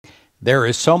There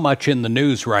is so much in the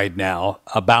news right now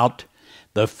about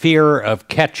the fear of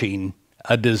catching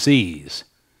a disease.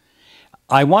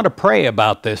 I want to pray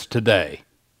about this today.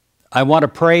 I want to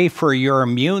pray for your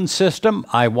immune system.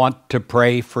 I want to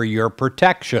pray for your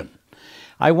protection.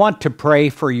 I want to pray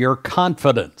for your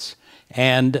confidence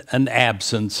and an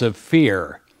absence of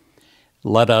fear.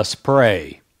 Let us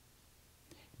pray.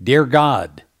 Dear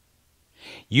God,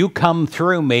 you come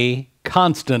through me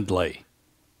constantly.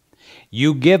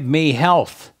 You give me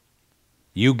health.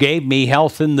 You gave me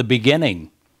health in the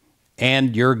beginning,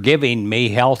 and you're giving me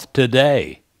health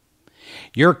today.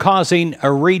 You're causing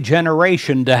a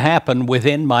regeneration to happen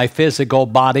within my physical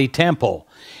body temple,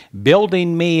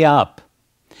 building me up,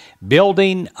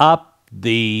 building up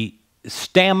the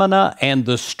stamina and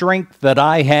the strength that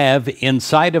I have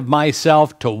inside of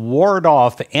myself to ward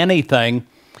off anything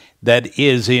that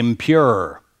is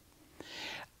impure.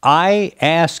 I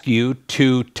ask you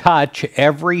to touch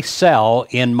every cell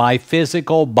in my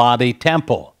physical body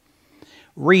temple.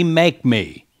 Remake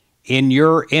me in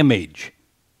your image,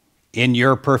 in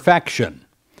your perfection,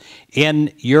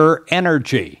 in your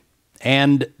energy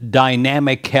and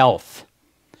dynamic health.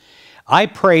 I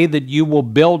pray that you will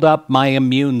build up my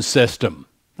immune system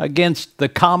against the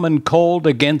common cold,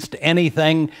 against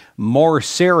anything more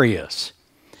serious.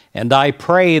 And I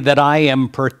pray that I am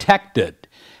protected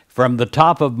from the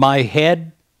top of my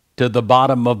head to the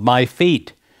bottom of my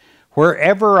feet.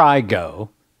 Wherever I go,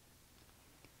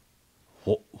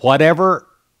 whatever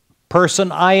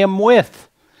person I am with,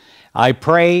 I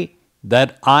pray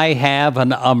that I have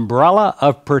an umbrella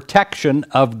of protection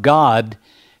of God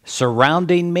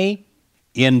surrounding me,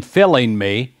 infilling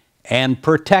me, and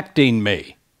protecting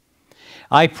me.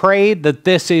 I pray that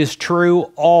this is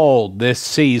true all this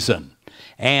season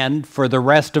and for the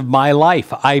rest of my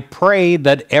life. I pray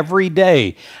that every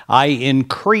day I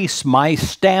increase my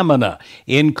stamina,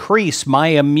 increase my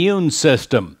immune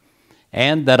system,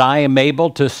 and that I am able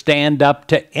to stand up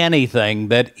to anything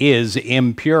that is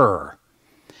impure.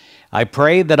 I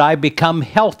pray that I become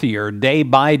healthier day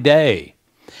by day,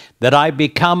 that I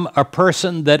become a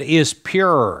person that is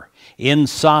pure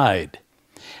inside,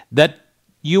 that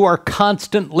you are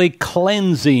constantly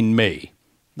cleansing me.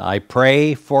 I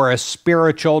pray for a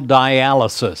spiritual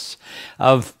dialysis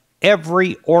of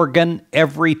every organ,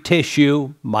 every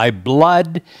tissue, my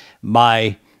blood,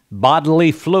 my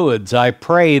bodily fluids. I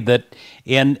pray that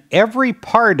in every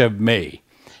part of me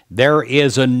there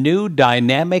is a new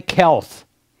dynamic health,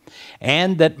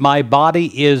 and that my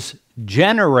body is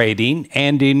generating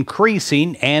and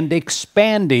increasing and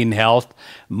expanding health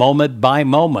moment by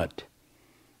moment.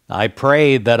 I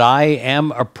pray that I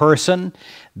am a person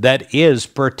that is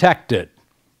protected.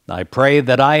 I pray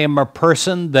that I am a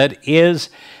person that is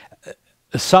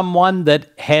someone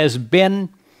that has been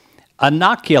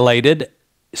inoculated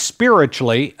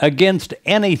spiritually against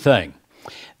anything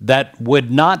that would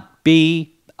not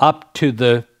be up to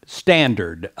the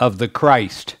standard of the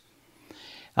Christ.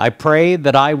 I pray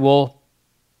that I will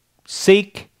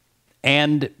seek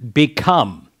and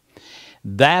become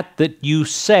that you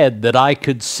said that I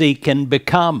could seek and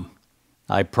become.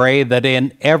 I pray that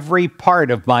in every part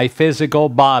of my physical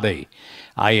body,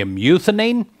 I am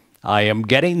youthening, I am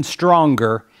getting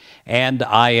stronger, and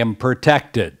I am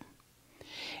protected.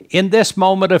 In this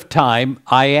moment of time,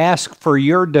 I ask for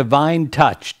your divine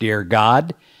touch, dear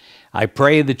God. I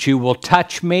pray that you will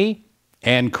touch me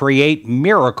and create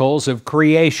miracles of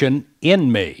creation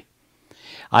in me.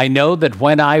 I know that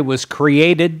when I was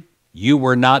created, you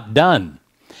were not done,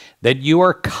 that you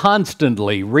are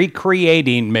constantly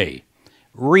recreating me,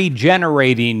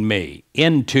 regenerating me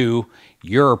into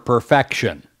your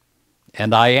perfection.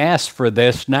 And I ask for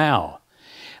this now.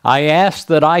 I ask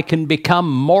that I can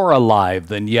become more alive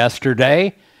than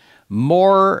yesterday,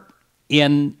 more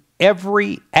in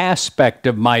every aspect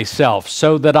of myself,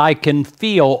 so that I can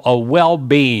feel a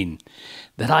well-being,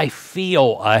 that I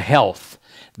feel a health,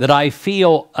 that I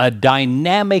feel a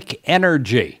dynamic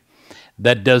energy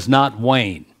that does not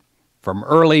wane. From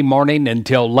early morning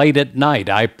until late at night,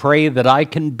 I pray that I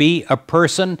can be a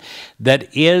person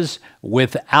that is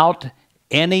without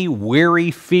any weary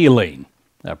feeling,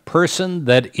 a person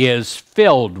that is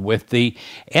filled with the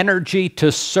energy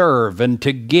to serve and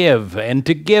to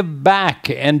give back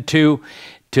and to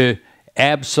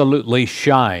absolutely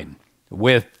shine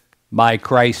with my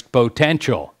Christ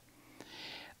potential.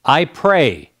 I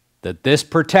pray that this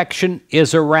protection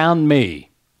is around me.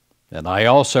 And I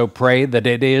also pray that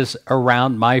it is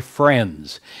around my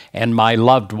friends and my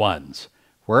loved ones,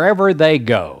 wherever they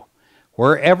go,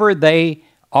 wherever they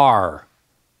are,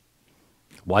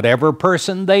 whatever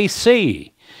person they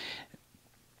see,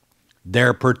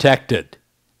 they're protected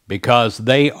because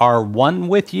they are one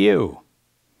with you.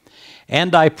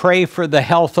 And I pray for the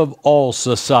health of all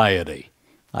society.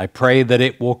 I pray that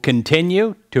it will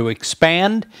continue to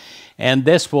expand, and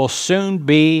this will soon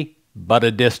be but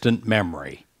a distant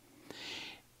memory.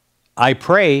 I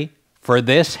pray for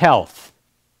this health.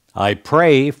 I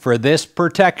pray for this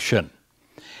protection.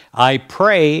 I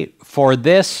pray for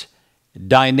this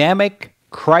dynamic,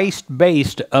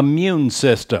 Christ-based immune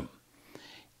system.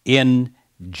 In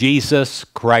Jesus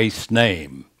Christ's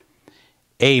name.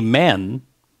 Amen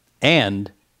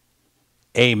and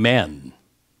amen.